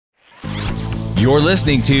You're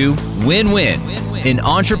listening to Win-Win, an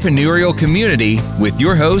entrepreneurial community with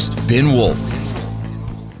your host, Ben Wolf.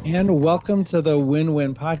 And welcome to the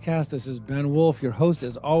Win-Win podcast. This is Ben Wolf, your host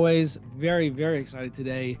as always. Very, very excited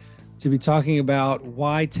today to be talking about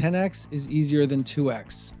why 10X is easier than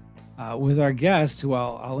 2X with our guest, who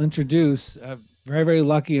I'll introduce. Very, very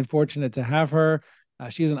lucky and fortunate to have her.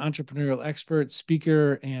 She is an entrepreneurial expert,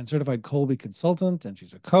 speaker, and certified Colby consultant, and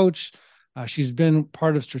she's a coach. She's been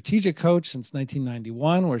part of Strategic Coach since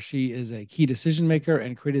 1991, where she is a key decision maker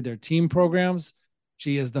and created their team programs.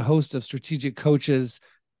 She is the host of Strategic Coach's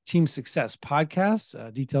Team Success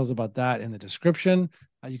podcast. Details about that in the description.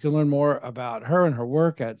 You can learn more about her and her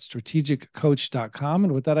work at strategiccoach.com.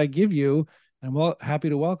 And with that, I give you, and I'm happy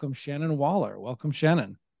to welcome Shannon Waller. Welcome,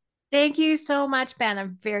 Shannon. Thank you so much, Ben.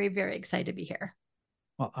 I'm very, very excited to be here.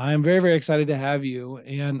 Well, I'm very, very excited to have you.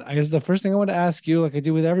 And I guess the first thing I want to ask you, like I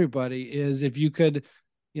do with everybody, is if you could,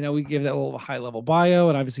 we give that little high level bio,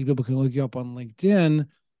 and obviously people can look you up on LinkedIn,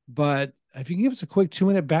 but if you can give us a quick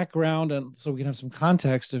 2-minute background, and so we can have some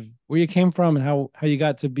context of where you came from and how you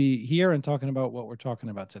got to be here and talking about what we're talking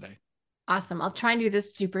about today. Awesome. I'll try and do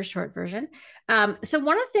this super short version. So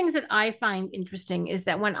one of the things that I find interesting is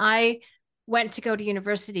that when I went to go to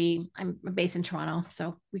university, I'm based in Toronto,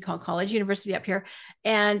 so we call college university up here,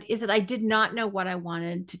 and is that I did not know what I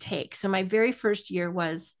wanted to take. So my very first year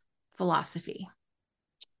was philosophy.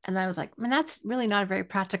 And I was like, man, that's really not a very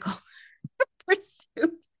practical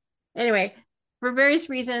pursuit. Anyway, for various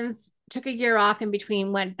reasons, took a year off in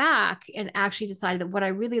between, went back and actually decided that what I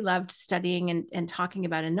really loved studying and talking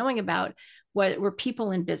about and knowing about were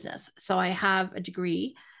people in business. So I have a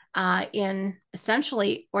degree in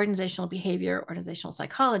essentially organizational behavior, organizational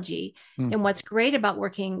psychology. And what's great about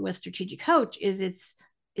working with Strategic Coach is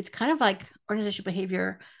it's kind of like organizational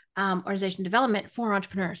behavior, organizational development for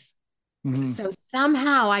entrepreneurs. Mm-hmm. So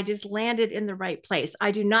somehow I just landed in the right place.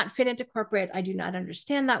 I do not fit into corporate. I do not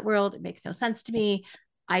understand that world. It makes no sense to me.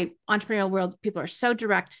 Entrepreneurial world, people are so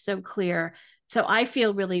direct, so clear. So I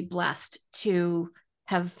feel really blessed to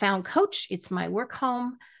have found Coach. It's my work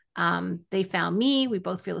home. They found me. We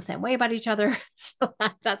both feel the same way about each other. So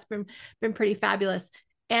that's been pretty fabulous.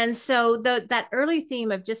 And so that early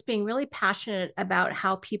theme of just being really passionate about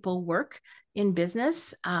how people work in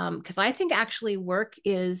business, because I think actually work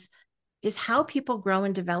is how people grow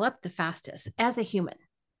and develop the fastest as a human,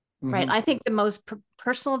 right? I think the most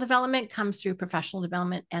personal development comes through professional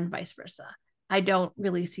development and vice versa. I don't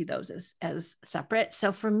really see those as separate.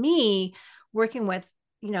 So for me, working with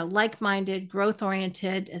like-minded,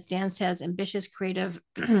 growth-oriented, as Dan says, ambitious, creative,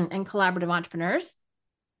 and collaborative entrepreneurs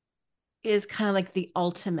is kind of like the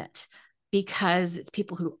ultimate, because it's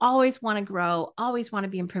people who always want to grow, always want to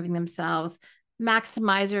be improving themselves,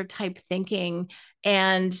 maximizer type thinking,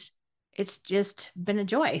 and it's just been a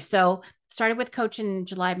joy. So started with Coach in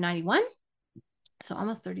July of 91. So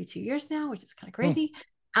almost 32 years now, which is kind of crazy.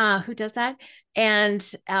 Who does that? And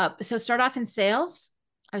so start off in sales.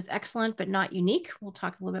 I was excellent, but not unique. We'll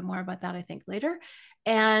talk a little bit more about that, I think, later.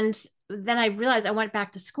 And then I realized I went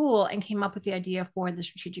back to school and came up with the idea for the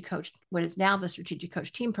Strategic Coach, what is now the Strategic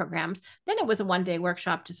Coach team programs. Then it was a one-day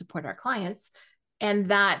workshop to support our clients. And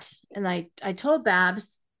I told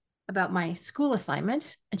Babs about my school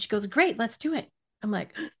assignment, and she goes, great, let's do it. I'm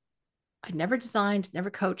like, I never designed, never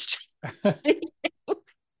coached.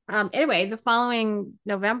 Anyway, the following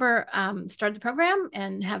November, started the program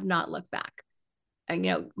and have not looked back.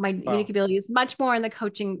 My unique ability is much more in the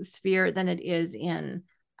coaching sphere than it is in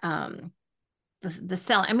the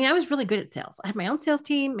sell. I mean, I was really good at sales. I had my own sales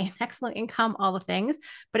team, made excellent income, all the things,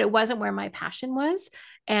 but it wasn't where my passion was.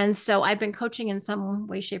 And so I've been coaching in some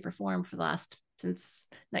way, shape, or form since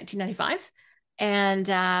 1995, and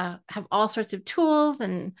have all sorts of tools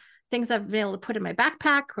and things I've been able to put in my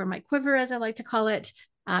backpack, or my quiver, as I like to call it,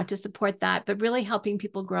 to support that, but really helping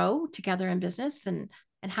people grow together in business and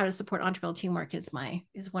how to support entrepreneurial teamwork is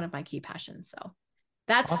one of my key passions. So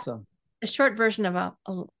that's awesome. A short version of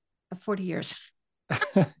 40 years.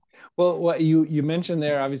 Well, what you mentioned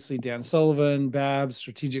there, obviously Dan Sullivan, Babs,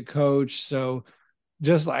 Strategic Coach. So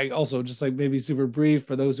just like maybe super brief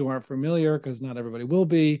for those who aren't familiar, because not everybody will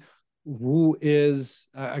be, who is,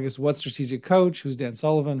 what's Strategic Coach? Who's Dan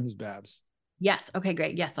Sullivan? Who's Babs? Yes. Okay,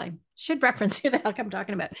 great. Yes, I should reference who the heck I'm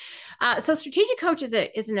talking about. So Strategic Coach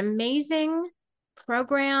is an amazing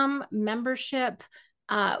program membership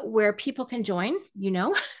where people can join,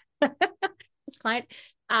 this client,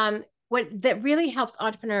 that really helps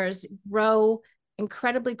entrepreneurs grow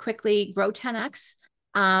incredibly quickly, grow 10X,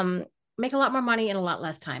 make a lot more money in a lot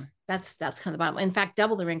less time. That's kind of the bottom. In fact,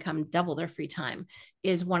 double their income, double their free time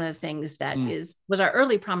is one of the things that was our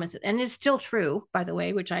early promise, and is still true, by the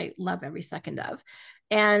way, which I love every second of.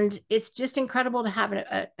 And it's just incredible to have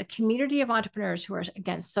a community of entrepreneurs who are,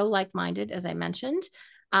 again, so like-minded, as I mentioned,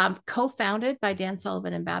 co-founded by Dan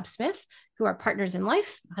Sullivan and Bab Smith, who are partners in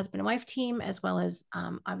life, husband and wife team, as well as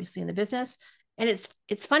obviously in the business. And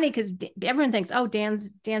it's funny because everyone thinks, oh,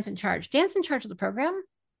 Dan's in charge. Dan's in charge of the program.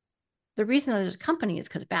 The reason that there's a company is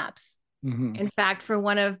because of Babs. In fact, for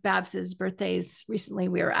one of Babs's birthdays recently,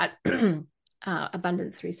 we were at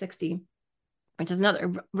Abundance 360, which is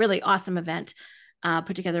another really awesome event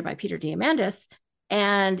put together by Peter Diamandis.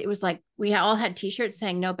 And it was like, we all had t-shirts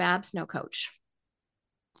saying, no Babs, no coach.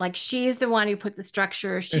 Like, she's the one who put the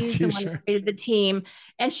structure. She's the one who created the team.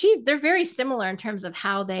 And they're very similar in terms of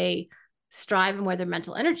how they strive and where their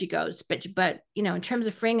mental energy goes. But in terms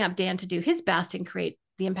of freeing up Dan to do his best and create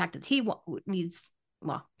the impact that he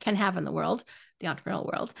can have in the world, the entrepreneurial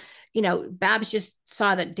world, Babs just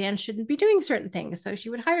saw that Dan shouldn't be doing certain things. So she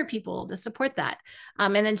would hire people to support that.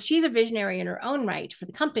 And then she's a visionary in her own right for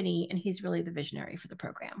the company, and he's really the visionary for the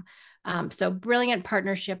program. So brilliant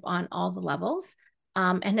partnership on all the levels,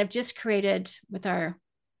 and have just created with our,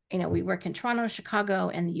 we work in Toronto, Chicago,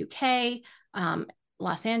 and the UK,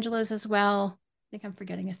 Los Angeles as well. I think I'm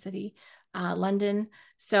forgetting a city. London.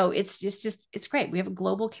 So it's great. We have a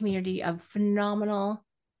global community of phenomenal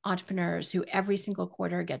entrepreneurs who every single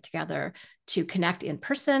quarter get together to connect in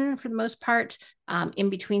person for the most part, in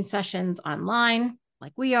between sessions online,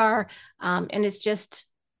 like we are. And it's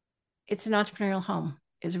an entrepreneurial home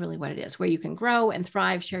is really what it is, where you can grow and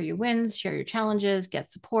thrive, share your wins, share your challenges, get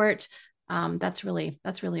support. That's really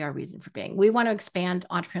our reason for being. We want to expand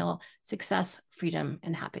entrepreneurial success, freedom,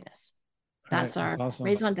 and happiness. That's our awesome.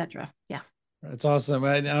 Raison d'etre. Yeah. It's awesome.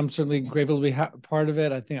 I'm certainly grateful to be part of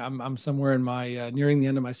it. I think I'm somewhere in my nearing the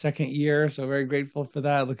end of my second year. So very grateful for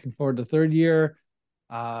that. Looking forward to third year.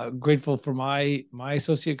 Grateful for my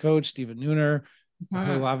associate coach, Stephen Nooner,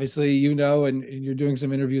 who obviously, and you're doing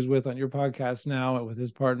some interviews with on your podcast now with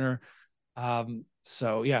his partner.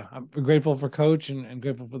 So yeah, I'm grateful for Coach and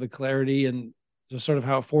grateful for the clarity and just sort of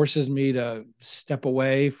how it forces me to step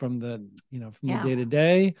away from the day to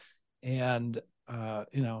day and,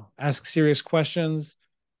 ask serious questions.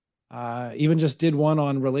 Even just did one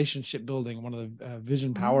on relationship building, one of the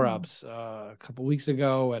vision power ups a couple weeks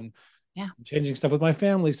ago, and changing stuff with my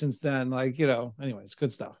family since then. Anyway, it's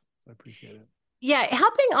good stuff. I appreciate it. Yeah,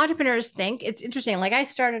 helping entrepreneurs think. It's interesting. Like, I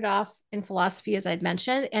started off in philosophy, as I'd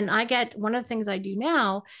mentioned, and one of the things I do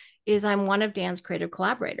now is I'm one of Dan's creative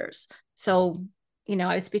collaborators. So,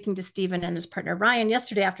 I was speaking to Stephen and his partner, Ryan,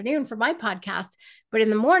 yesterday afternoon for my podcast, but in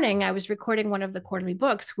the morning I was recording one of the quarterly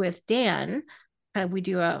books with Dan. We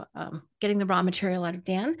do getting the raw material out of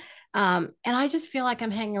Dan. And I just feel like I'm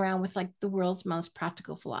hanging around with like the world's most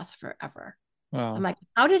practical philosopher ever. Wow. I'm like,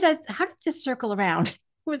 how did this circle around?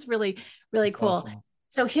 It was really, really cool. Awesome.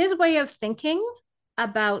 So his way of thinking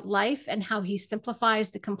about life and how he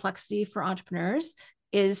simplifies the complexity for entrepreneurs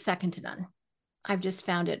is second to none. I've just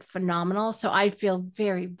found it phenomenal. So I feel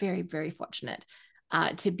very, very, very fortunate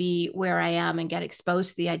to be where I am and get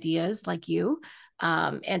exposed to the ideas like you,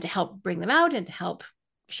 and to help bring them out and to help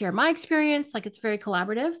share my experience. Like, it's very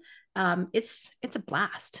collaborative. It's a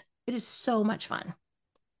blast. It is so much fun.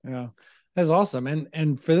 Yeah. That's awesome.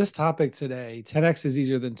 And for this topic today, 10x is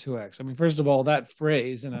easier than 2x. I mean, first of all, that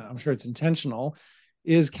phrase, and I'm sure it's intentional,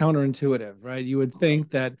 is counterintuitive, right? You would think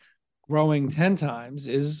that growing 10 times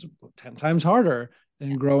is 10 times harder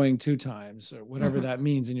than growing 2 times, or whatever that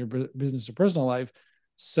means in your business or personal life.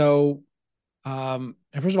 So, and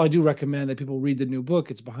first of all, I do recommend that people read the new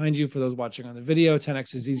book. It's behind you for those watching on the video.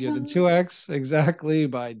 10x is easier than 2x, exactly,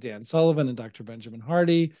 by Dan Sullivan and Dr. Benjamin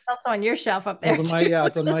Hardy. Also on your shelf up there. It's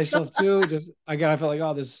on my shelf too. Just again, I felt like,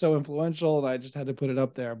 oh, this is so influential, and I just had to put it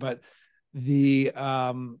up there. But so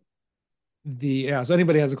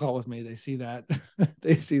anybody has a call with me, they see that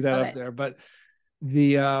up there. But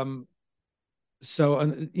this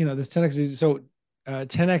 10x is so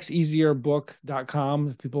 10xeasierbook.com,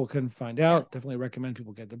 if people can find out. Definitely recommend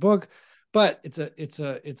people get the book. But it's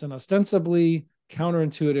an ostensibly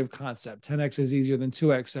counterintuitive concept. 10x is easier than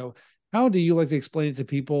 2x. So how do you like to explain it to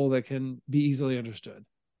people that can be easily understood?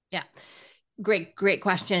 Yeah, great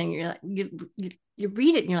question. You're like, you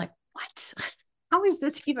read it and you're like, what? How is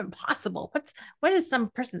this even possible? What is some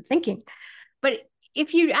person thinking? But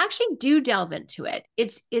if you actually do delve into it,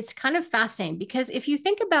 it's kind of fascinating, because if you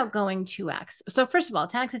think about going 2x, so first of all,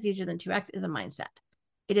 10x is easier than 2x is a mindset.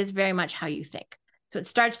 It is very much how you think. So it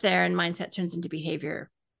starts there, and mindset turns into behavior,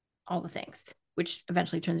 all the things, which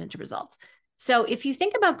eventually turns into results. So if you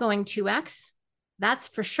think about going 2x, that's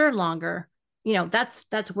for sure longer. That's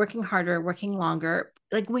working harder, working longer.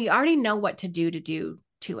 Like we already know what to do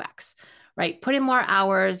 2x, right? Put in more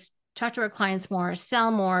hours, talk to our clients more,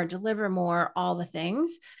 sell more, deliver more, all the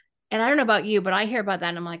things. And I don't know about you, but I hear about that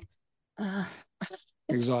and I'm like,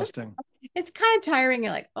 Exhausting. It's kind of tiring.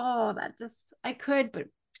 You're like, oh, I could, but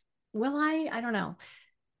will I? I don't know.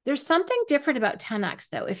 There's something different about 10x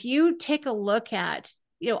though. If you take a look at,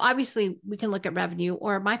 obviously we can look at revenue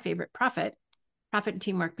or my favorite profit and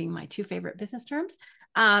teamwork being my two favorite business terms.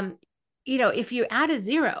 If you add a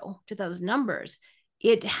zero to those numbers,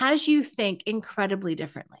 it has you think incredibly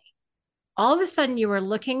differently. All of a sudden you are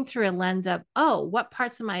looking through a lens of, oh, what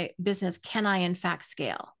parts of my business can I in fact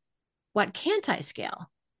scale? What can't I scale?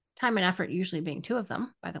 Time and effort usually being two of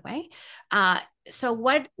them, by the way. So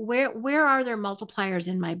where are there multipliers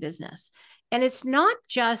in my business? And it's not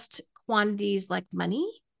just quantities like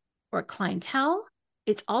money or clientele,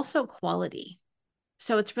 it's also quality.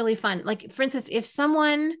 So it's really fun. Like for instance, if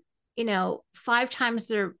someone, does 5 times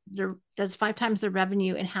their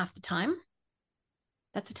revenue in half the time,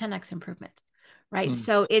 that's a 10x improvement, right?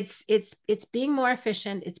 So it's being more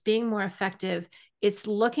efficient, it's being more effective, it's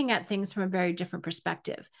looking at things from a very different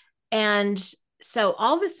perspective. And so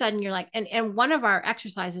all of a sudden you're like, and one of our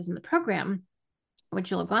exercises in the program, which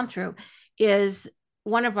you'll have gone through, is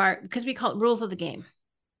because we call it rules of the game.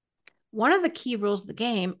 One of the key rules of the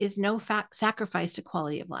game is no sacrifice to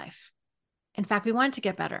quality of life. In fact, we want it to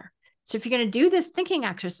get better. So if you're going to do this thinking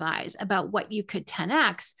exercise about what you could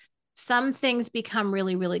 10x, some things become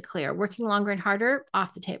really, really clear. Working longer and harder,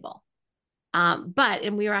 off the table.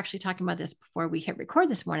 And we were actually talking about this before we hit record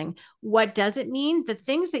this morning. What does it mean? The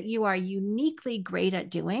things that you are uniquely great at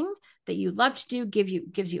doing, that you love to do,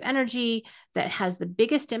 gives you energy, that has the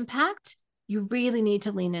biggest impact, you really need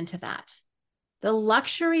to lean into that. The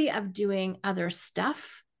luxury of doing other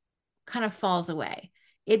stuff kind of falls away.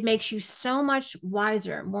 It makes you so much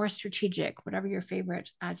wiser, more strategic, whatever your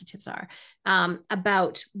favorite adjectives are,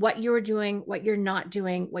 about what you're doing, what you're not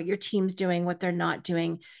doing, what your team's doing, what they're not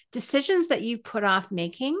doing. Decisions that you put off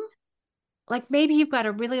making, like maybe you've got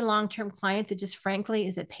a really long-term client that just frankly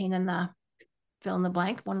is a pain in the fill in the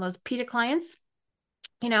blank, one of those PETA clients,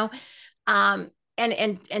 and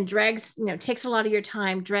drags, takes a lot of your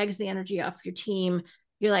time, drags the energy off your team.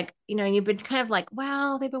 You're like, you've been kind of like,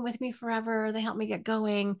 well, they've been with me forever. They helped me get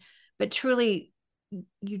going, but truly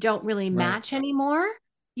you don't really match anymore.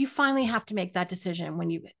 You finally have to make that decision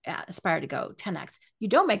when you aspire to go 10x. You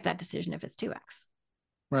don't make that decision if it's 2x.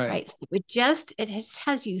 Right. So it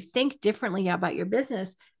has you think differently about your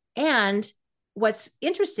business. And what's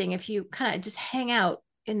interesting, if you kind of just hang out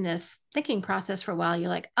in this thinking process for a while, you're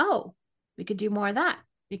like, oh, we could do more of that.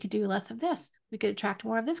 We could do less of this. We could attract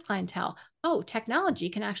more of this clientele. Oh, technology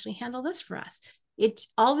can actually handle this for us. It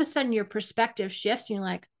all of a sudden your perspective shifts. And you're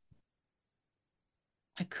like,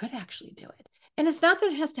 I could actually do it. And it's not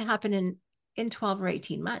that it has to happen in 12 or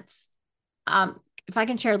 18 months. If I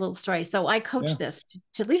can share a little story. So I coach this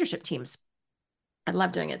to leadership teams. I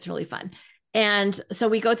love doing it. It's really fun. And so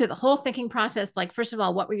we go through the whole thinking process. Like, first of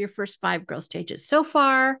all, what were your first 5 growth stages so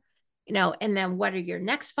far? And then what are your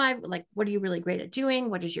next 5? Like, what are you really great at doing?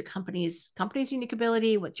 What is your company's unique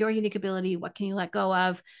ability? What's your unique ability? What can you let go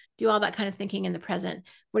of? Do all that kind of thinking in the present.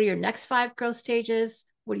 What are your next 5 growth stages?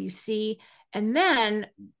 What do you see? And then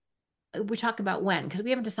we talk about when, because we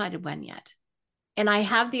haven't decided when yet. And I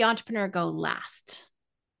have the entrepreneur go last.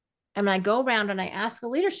 And I go around and I ask the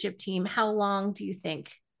leadership team, how long do you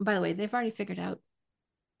think? By the way, they've already figured out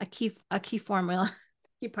a key formula,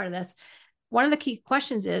 key part of this. One of the key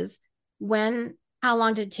questions is, how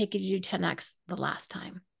long did it take you to do 10x the last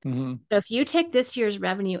time? Mm-hmm. So if you take this year's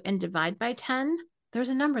revenue and divide by 10, there's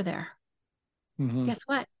a number there. Mm-hmm. Guess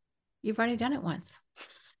what? You've already done it once.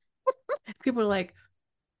 People are like,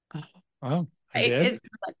 oh, I did.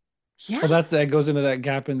 Like, yeah. Well, that goes into that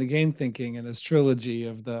gap in the game thinking and this trilogy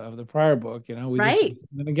of the prior book. We just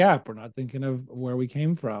in the gap. We're not thinking of where we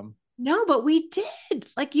came from. No, but we did.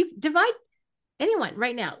 Like, you divide anyone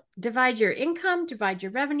right now, divide your income, divide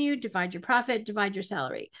your revenue, divide your profit, divide your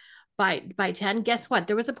salary by 10. Guess what?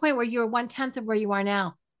 There was a point where you were 1/10 of where you are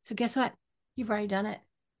now. So guess what? You've already done it. At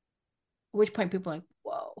which point people are like,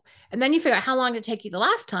 whoa. And then you figure out how long did it take you the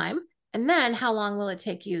last time. And then how long will it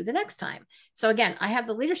take you the next time? So again, I have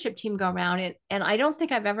the leadership team go around and I don't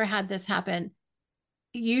think I've ever had this happen.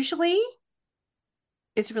 Usually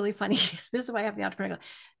it's really funny. This is why I have the entrepreneur go.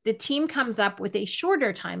 The team comes up with a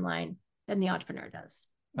shorter timeline than the entrepreneur does.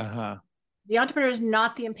 The entrepreneur is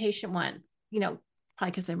not the impatient one, probably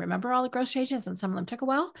because they remember all the growth stages and some of them took a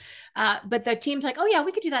while. But the team's like, oh yeah,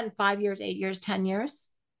 we could do that in 5 years, 8 years, 10 years.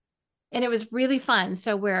 And it was really fun.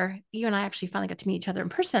 So where you and I actually finally got to meet each other in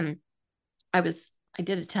person, I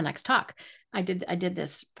did a 10X talk. I did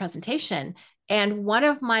this presentation, and one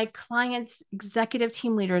of my clients' executive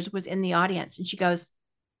team leaders was in the audience, and she goes,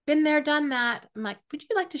 "Been there, done that." I'm like, "Would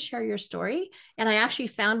you like to share your story?" And I actually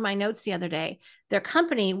found my notes the other day. Their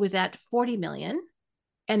company was at 40 million,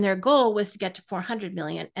 and their goal was to get to 400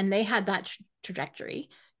 million, and they had that trajectory.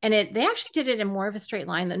 And they actually did it in more of a straight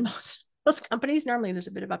line than most companies. Normally, there's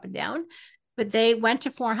a bit of up and down, but they went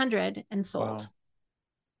to 400 and sold. Wow.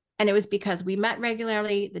 And it was because we met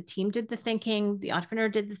regularly. The team did the thinking. The entrepreneur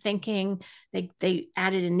did the thinking. They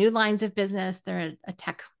added in new lines of business. They're a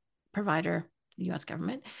tech provider, the U.S.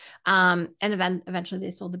 government. And then eventually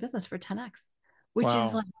they sold the business for 10X, which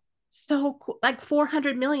is like so cool, like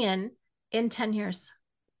 400 million in 10 years.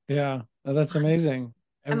 Yeah, that's amazing.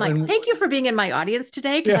 I'm like, thank you for being in my audience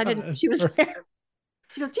today, because I didn't. She was there.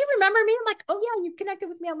 She goes, "Do you remember me?" I'm like, "Oh yeah, you connected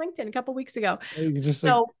with me on LinkedIn a couple of weeks ago." You just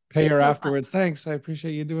like pay her afterwards. Fun. Thanks, I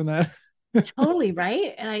appreciate you doing that. Totally,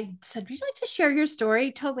 right. And I said, "Would you like to share your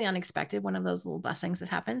story?" Totally unexpected, one of those little blessings that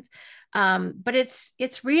happens. But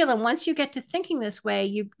it's real. And once you get to thinking this way,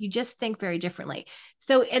 you just think very differently.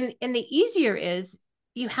 So and the easier is,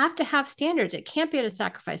 you have to have standards. It can't be at a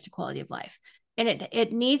sacrifice to quality of life. And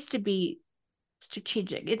it needs to be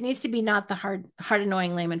strategic. It needs to be not the hard,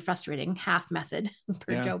 annoying, lame, and frustrating half method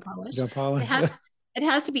per Joe Polish. It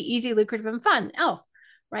has to be easy, lucrative, and fun. Elf,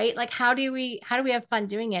 right? Like, how do we have fun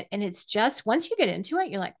doing it? And it's just, once you get into it,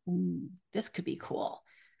 you're like, ooh, this could be cool.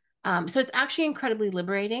 So it's actually incredibly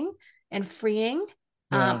liberating and freeing.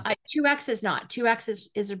 2X is not. 2X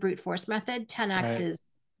is a brute force method. 10X is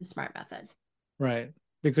the smart method. Right.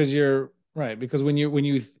 Because when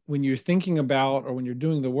you're thinking about, or when you're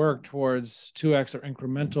doing the work towards 2X or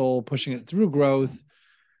incremental, pushing it through growth,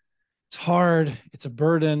 it's hard, it's a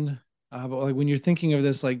burden. But like when you're thinking of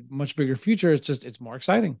this like much bigger future, it's more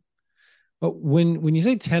exciting. But when you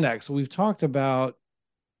say 10X, we've talked about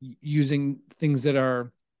using things that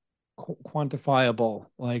are quantifiable,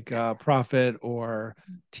 like profit or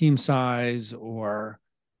team size or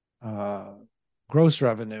gross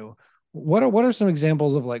revenue. What are some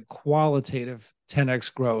examples of like qualitative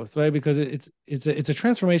 10X growth, right? Because it's a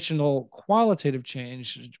transformational qualitative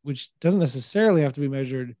change, which doesn't necessarily have to be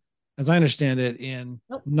measured, as I understand it, in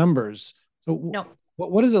numbers. So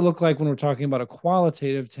what does it look like when we're talking about a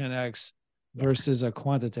qualitative 10X versus a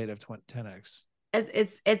quantitative 10X? That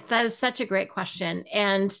is such a great question.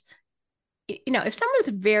 And if someone's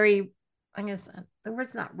very, I guess the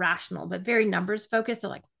word's not rational, but very numbers focused, they're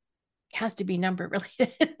like, it has to be number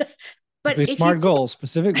related. But if smart goals,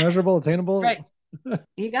 specific, measurable, attainable. Right.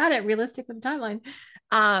 You got it. Realistic with the timeline.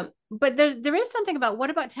 But there is something about,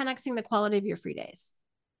 what about 10Xing the quality of your free days?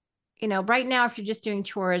 Right now, if you're just doing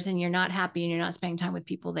chores and you're not happy and you're not spending time with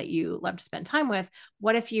people that you love to spend time with,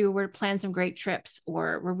 what if you were to plan some great trips,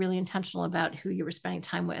 or were really intentional about who you were spending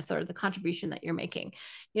time with, or the contribution that you're making?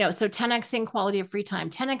 So 10Xing quality of free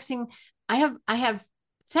time, 10Xing. I have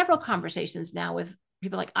several conversations now with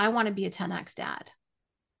people like, I want to be a 10X dad.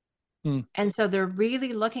 And so they're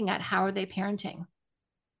really looking at, how are they parenting?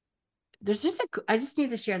 I just need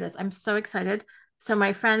to share this. I'm so excited. So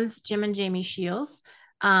my friends, Jim and Jamie Shields,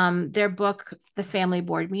 their book, The Family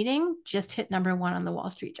Board Meeting, just hit #1 on the Wall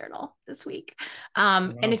Street Journal this week.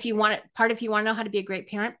 Wow. And if you want to know how to be a great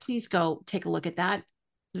parent, please go take a look at that.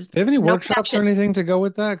 Do they have any workshops or anything to go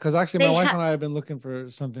with that? Because actually my wife and I have been looking for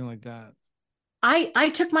something like that. I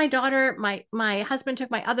took my daughter, my husband took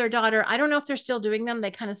my other daughter. I don't know if they're still doing them. They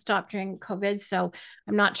kind of stopped during COVID. So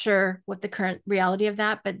I'm not sure what the current reality of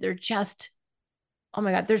that, but they're just, oh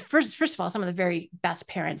my God. They're first of all, some of the very best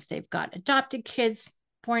parents. They've got adopted kids,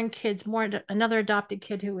 born kids, another adopted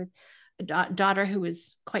kid daughter who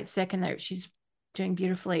was quite sick, and she's doing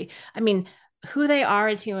beautifully. I mean, who they are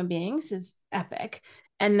as human beings is epic.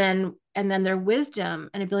 And then their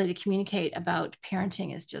wisdom and ability to communicate about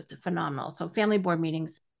parenting is just phenomenal. So family board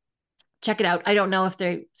meetings, check it out. I don't know if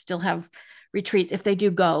they still have retreats. If they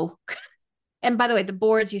do, go. And by the way, the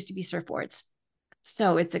boards used to be surfboards.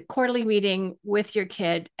 So it's a quarterly meeting with your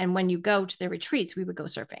kid. And when you go to the retreats, we would go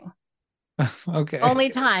surfing. Okay. Only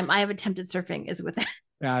time I have attempted surfing is with it.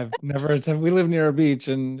 Yeah, I've never attempted. We live near a beach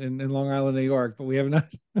in Long Island, New York, but we have not.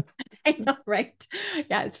 I know, right?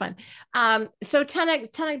 Yeah, it's fun. So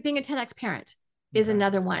 10X, being a 10X parent is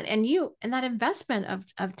another one. And that investment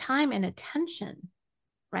of time and attention,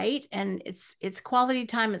 right? And it's quality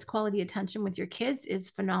time, it's quality attention with your kids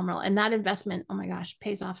is phenomenal. And that investment, oh my gosh,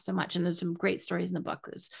 pays off so much. And there's some great stories in the book,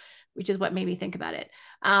 which is what made me think about it.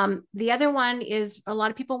 The other one is, a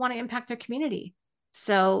lot of people want to impact their community.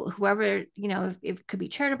 So whoever, it could be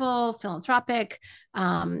charitable, philanthropic,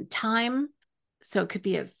 time. So it could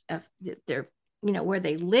be their, where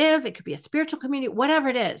they live. It could be a spiritual community, whatever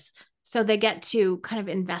it is. So they get to kind of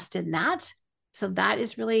invest in that. So that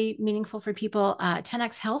is really meaningful for people.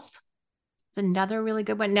 10X Health is another really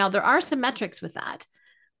good one. Now there are some metrics with that,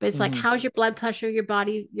 but it's like, how's your blood pressure, your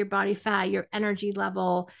body fat, your energy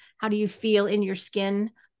level? How do you feel in your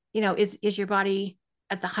skin? Is your body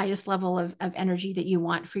at the highest level of energy that you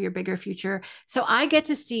want for your bigger future? So I get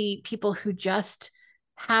to see people who just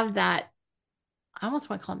have that, I almost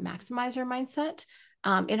want to call it maximizer mindset,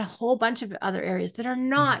 in a whole bunch of other areas that are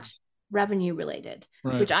not revenue related,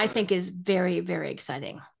 which I think is very, very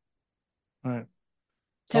exciting. Right.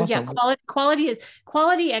 So awesome. Yeah, quality is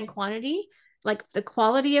quality and quantity, like the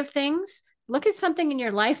quality of things. Look at something in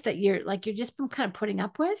your life that you're just been kind of putting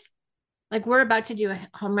up with. Like we're about to do a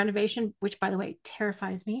home renovation, which by the way,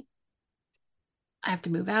 terrifies me. I have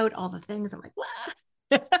to move out, all the things. I'm like,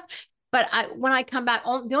 wow. But when I come back,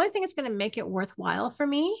 the only thing that's going to make it worthwhile for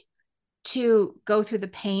me to go through the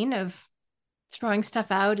pain of throwing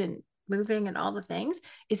stuff out and moving and all the things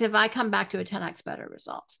is if I come back to a 10X better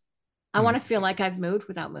result. I want to feel like I've moved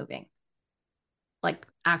without moving, like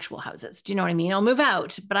actual houses. Do you know what I mean? I'll move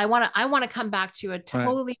out, but I want to come back to a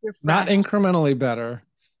totally refreshed. Not incrementally better.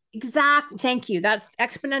 Exactly. Thank you. That's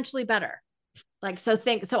exponentially better. Like,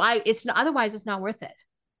 it's otherwise it's not worth it.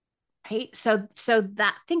 Right. So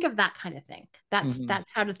think of that kind of thing.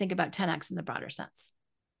 That's how to think about 10X in the broader sense.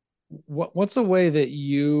 What's a way that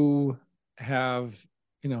you have,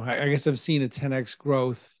 I guess I've seen a 10X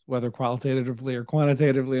growth, whether qualitatively or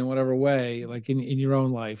quantitatively in whatever way, like in your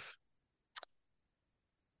own life?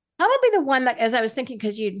 Probably the one that, as I was thinking,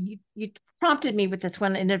 because you prompted me with this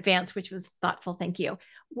one in advance, which was thoughtful. Thank you.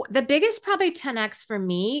 The biggest probably 10X for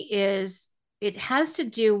me is it has to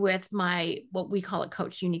do with what we call it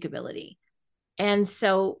coach unique ability. And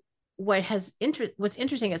so what's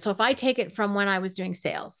interesting is, so if I take it from when I was doing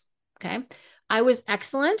sales, okay, I was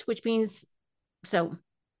excellent, which means, so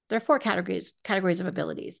there are 4 categories of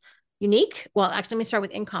abilities. Unique. Well, actually, let me start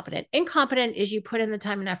with incompetent. Incompetent is you put in the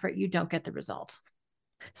time and effort, you don't get the result.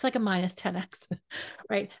 It's like a minus 10X,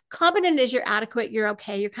 right? Competent is you're adequate, you're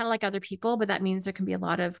okay, you're kind of like other people, but that means there can be a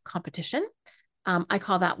lot of competition. I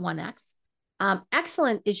call that 1X.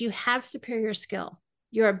 Excellent is you have superior skill.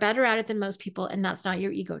 You're better at it than most people, and that's not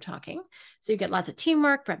your ego talking. So you get lots of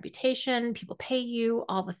teamwork, reputation, people pay you,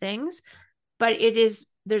 all the things. But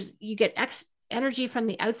you get energy from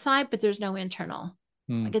the outside, but there's no internal.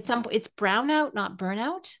 Like it's brownout, not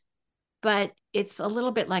burnout. But it's a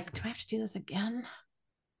little bit like, do I have to do this again?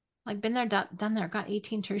 Like been there, done there, got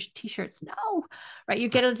 18 t-shirts. No, right? You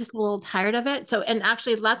get just a little tired of it. So, and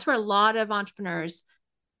actually that's where a lot of entrepreneurs,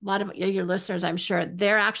 a lot of your listeners, I'm sure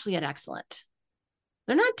they're actually at excellent.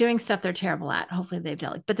 They're not doing stuff they're terrible at. Hopefully they've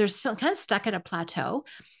done, but they're still kind of stuck at a plateau.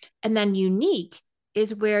 And then unique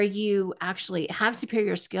is where you actually have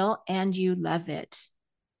superior skill and you love it.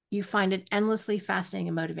 You find it endlessly fascinating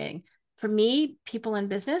and motivating. For me, people in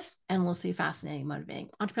business, endlessly fascinating, motivating.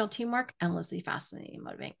 Entrepreneurial teamwork, endlessly fascinating and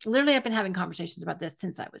motivating. Literally, I've been having conversations about this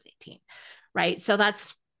since I was 18, right? So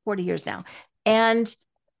that's 40 years now. And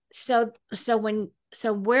so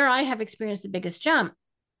where I have experienced the biggest jump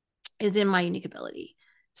is in my unique ability.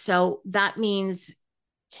 So that means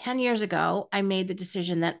 10 years ago, I made the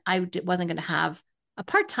decision that I wasn't going to have a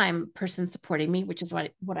part-time person supporting me, which is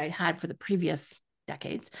what I had for the previous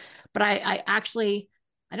decades. But I actually,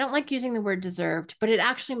 I don't like using the word deserved, but it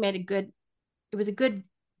actually it was a good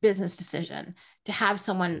business decision to have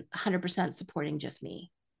someone 100% supporting just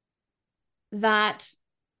me. That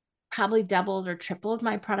probably doubled or tripled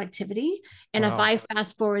my productivity. And wow. If I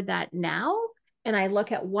fast forward that now, and I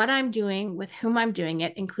look at what I'm doing, with whom I'm doing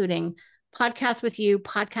it, including podcast with you,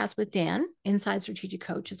 podcast with Dan, Inside Strategic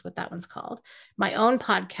Coach is what that one's called. My own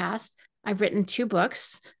podcast. I've written 2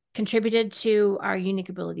 books, contributed to our Unique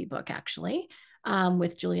Ability book, actually,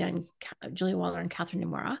 with Julia Waller and Catherine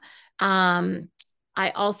Nomura. I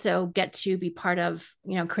also get to be part of,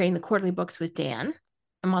 creating the quarterly books with Dan.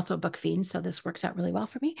 I'm also a book fiend, so this works out really well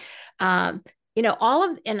for me. And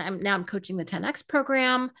I'm coaching the 10X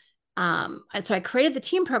program. And so I created the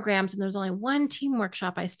team programs, and there's only one team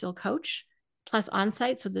workshop I still coach, plus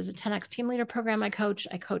onsite. So there's a 10X team leader program I coach.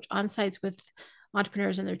 I coach onsites with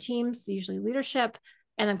entrepreneurs and their teams, usually leadership,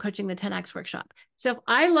 and I'm coaching the 10X workshop. So if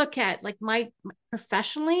I look at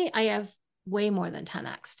professionally, I have way more than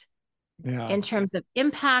 10X in terms of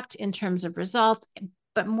impact, in terms of results,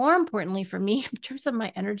 but more importantly for me, in terms of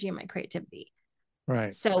my energy and my creativity.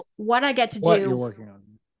 Right. So what I get to what do, you're working on.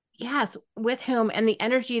 Yes, with whom, and the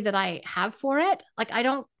energy that I have for it. Like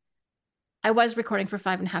I was recording for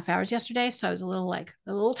 5.5 hours yesterday, so I was a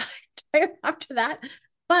little tired after that,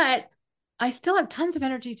 but I still have tons of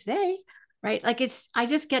energy today, right? Like I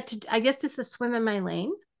guess this is swim in my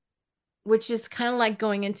lane, which is kind of like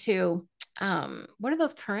going into, what are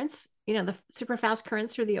those currents? The super fast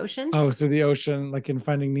currents through the ocean. Oh, through the ocean, like in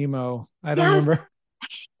Finding Nemo. I don't Yes. remember.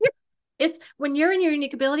 It's when you're in your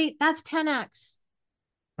unique ability, that's 10x,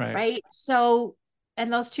 Right. right? So,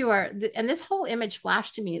 and those two are, and this whole image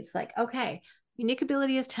flashed to me. It's like, okay, unique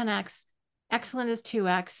ability is 10x, excellent is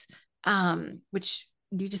 2x, which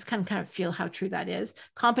you just kind of feel how true that is.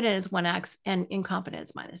 Competent is 1x, and incompetent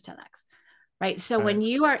is minus 10x, right? So Right. when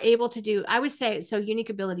you are able to do, I would say, so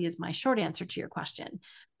unique ability is my short answer to your question.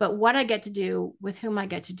 But what I get to do, with whom I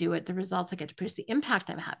get to do it, the results I get to produce, the impact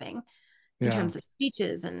I'm having in Yeah. terms of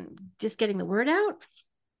speeches and just getting the word out,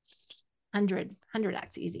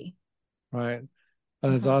 100x easy. Right. Oh,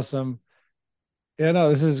 that's awesome. Yeah, no,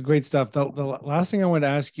 this is great stuff. The last thing I want to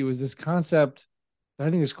ask you is this concept that I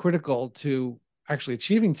think is critical to actually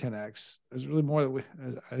achieving 10x. There's really more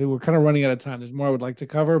that I think we're kind of running out of time. There's more I would like to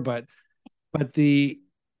cover, but the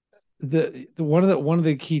one of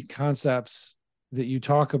the key concepts that you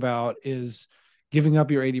talk about is giving up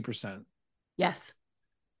your 80%. Yes.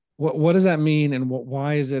 What does that mean, and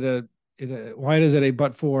why is it why is it a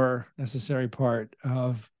but for necessary part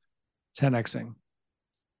of 10xing?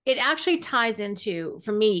 It actually ties into,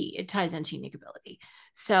 for me, it ties into unique ability.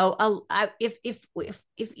 So if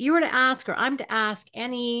you were to ask, or I'm to ask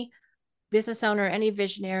any business owner, any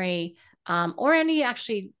visionary, or any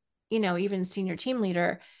actually, even senior team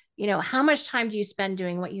leader, how much time do you spend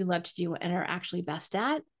doing what you love to do and are actually best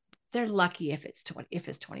at? They're lucky if it's 20%.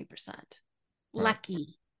 Right.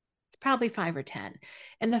 Lucky. It's probably 5 or 10.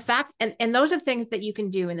 And the fact, and those are things that you can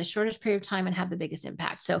do in the shortest period of time and have the biggest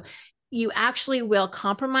impact. So you actually will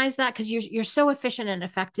compromise that because you're so efficient and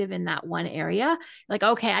effective in that one area. Like,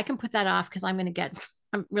 okay, I can put that off because I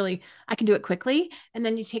can do it quickly. And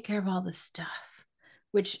then you take care of all the stuff,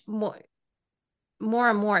 which more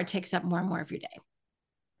and more, it takes up more and more of your day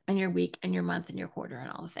and your week and your month and your quarter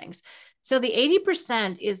and all the things. So the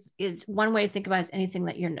 80% is one way to think about it, is anything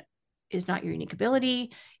that is not your unique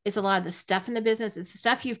ability. It's a lot of the stuff in the business. It's the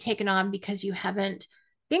stuff you've taken on because you haven't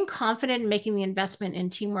been confident in making the investment in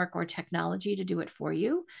teamwork or technology to do it for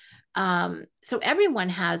you. So everyone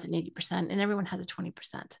has an 80% and everyone has a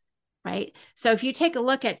 20%, right? So if you take a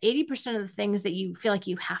look at 80% of the things that you feel like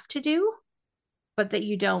you have to do, but that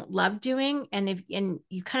you don't love doing, and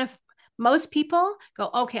you kind of, most people go,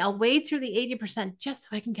 okay, I'll wade through the 80% just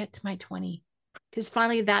so I can get to my 20. Because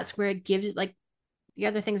finally, that's where it gives, like the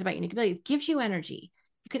other things about unique ability, it gives you energy.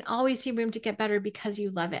 You can always see room to get better because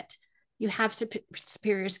you love it. You have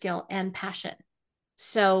superior skill and passion.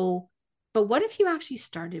 So, but what if you actually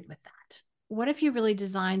started with that? What if you really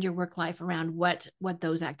designed your work life around what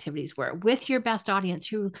those activities were with your best audience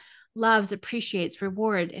who loves, appreciates,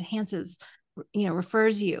 reward, enhances,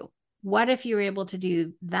 refers you? What if you were able to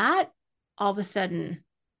do that? All of a sudden,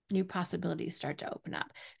 new possibilities start to open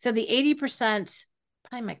up. So the 80%,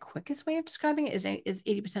 probably my quickest way of describing it, is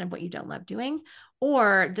 80% of what you don't love doing,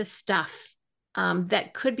 or the stuff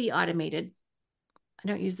that could be automated. I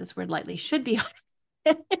don't use this word lightly, should be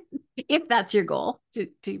automated if that's your goal to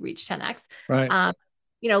reach 10x. Right.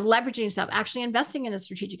 Leveraging yourself, actually investing in a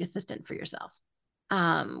strategic assistant for yourself.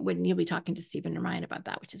 When you'll be talking to Stephen and Ryan about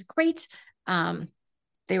that, which is great.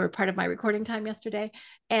 They were part of my recording time yesterday.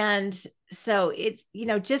 And so it's,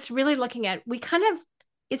 just really looking at,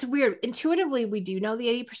 it's weird. Intuitively, we do know the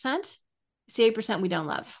 80%. It's the 80% we don't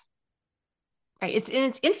love. Right. It's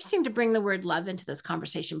interesting to bring the word love into this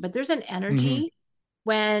conversation, but there's an energy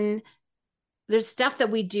when there's stuff that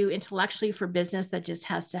we do intellectually for business that just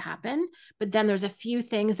has to happen. But then there's a few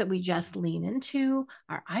things that we just lean into,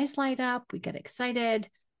 our eyes light up, we get excited.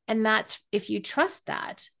 And that's, if you trust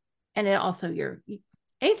that, and it also,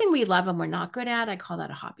 anything we love and we're not good at, I call that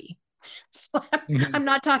a hobby. So I'm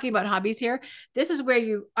not talking about hobbies here. This is where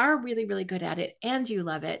you are really, really good at it and you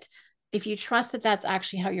love it. If you trust that that's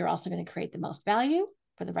actually how you're also going to create the most value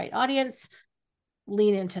for the right audience,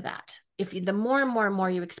 lean into that. The more and more and more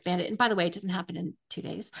you expand it, and by the way, it doesn't happen in 2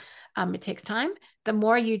 days. It takes time. The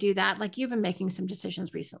more you do that, like you've been making some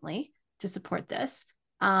decisions recently to support this,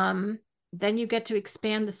 then you get to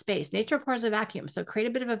expand the space. Nature abhors a vacuum. So create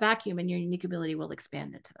a bit of a vacuum and your unique ability will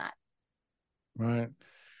expand into that. Right.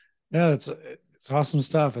 Yeah, it's awesome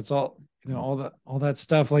stuff. It's all, all that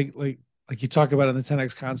stuff like you talk about in the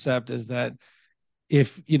 10x concept is that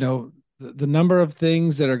if, the number of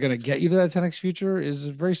things that are going to get you to that 10x future is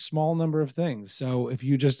a very small number of things. So if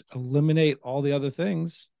you just eliminate all the other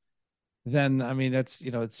things, then I mean, that's,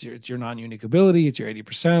 it's your non-unique ability. It's your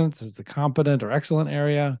 80%. It's the competent or excellent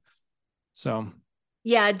area. So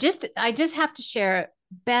yeah, I just have to share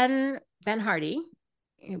Ben Hardy,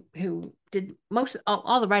 who did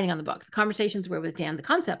all the writing on the book. The conversations were with Dan, the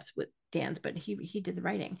concepts with Dan's, but he did the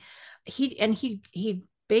writing. He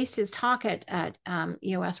based his talk at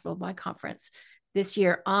EOS Worldwide Conference this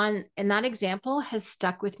year on, and that example has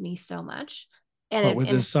stuck with me so much. And with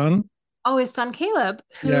his son? Oh, his son Caleb,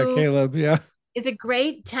 Caleb, is a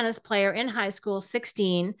great tennis player in high school,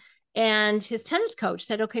 16. And his tennis coach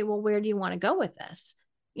said, okay, well, where do you want to go with this?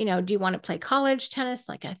 Do you want to play college tennis?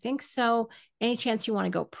 Like, I think so. Any chance you want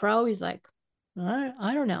to go pro? He's like,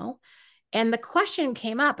 I don't know. And the question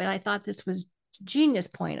came up, and I thought this was a genius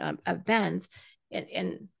point of Ben's.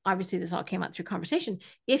 And obviously this all came out through conversation.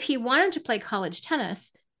 If he wanted to play college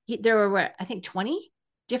tennis, there were, I think, 20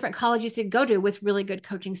 different colleges to go to with really good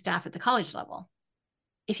coaching staff at the college level.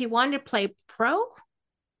 If he wanted to play pro,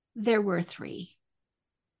 there were 3.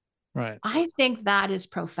 Right. I think that is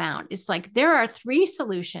profound. It's like there are 3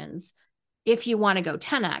 solutions if you want to go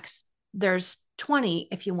 10x. There's 20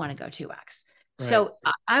 if you want to go 2x. Right. So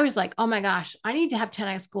I was like, oh my gosh, I need to have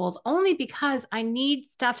 10x goals only because I need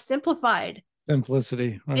stuff simplified.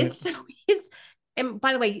 Simplicity. Right. It's so easy. And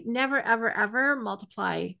by the way, never, ever, ever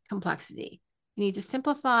multiply complexity. You need to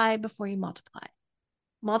simplify before you multiply.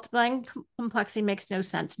 Multiplying complexity makes no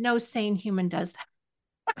sense. No sane human does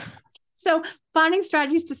that. So finding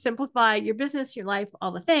strategies to simplify your business, your life,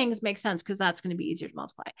 all the things makes sense because that's going to be easier to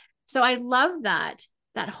multiply. So I love that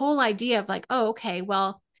whole idea of like, oh, okay,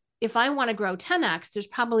 well, if I want to grow 10x, there's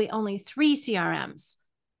probably only 3 CRMs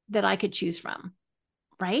that I could choose from,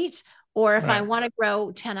 right? Or if I want to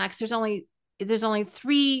grow 10x, there's only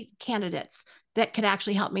 3 candidates that could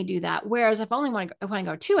actually help me do that. Whereas if I want to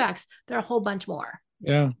go 2x, there are a whole bunch more.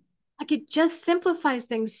 Yeah. Like it just simplifies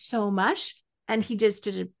things so much. And he just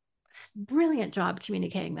did a brilliant job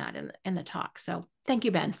communicating that in the talk. So thank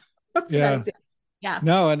you, Ben. Yeah.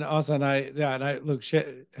 No, and also, I look,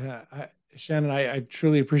 Shannon, I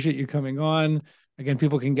truly appreciate you coming on. Again,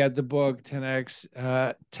 people can get the book 10x,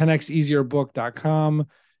 10xeasierbook.com.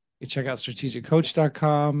 You check out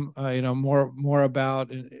strategiccoach.com. More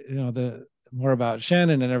about, more about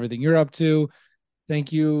Shannon and everything you're up to.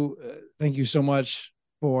 Thank you so much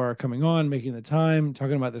for coming on, making the time,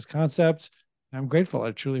 talking about this concept. I'm grateful.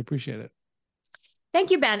 I truly appreciate it. Thank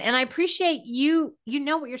you, Ben. And I appreciate you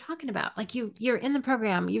know what you're talking about. Like you're in the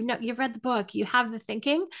program, you've read the book, you have the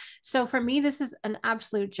thinking. So for me, this is an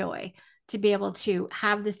absolute joy to be able to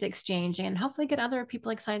have this exchange and hopefully get other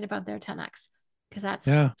people excited about their 10x, because that's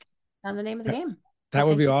the name of the game. That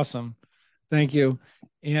would be awesome. Thank you.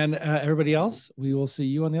 And everybody else, we will see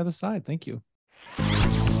you on the other side. Thank you.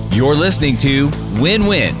 You're listening to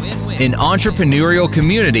Win-Win, an entrepreneurial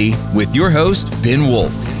community with your host, Ben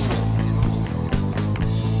Wolf.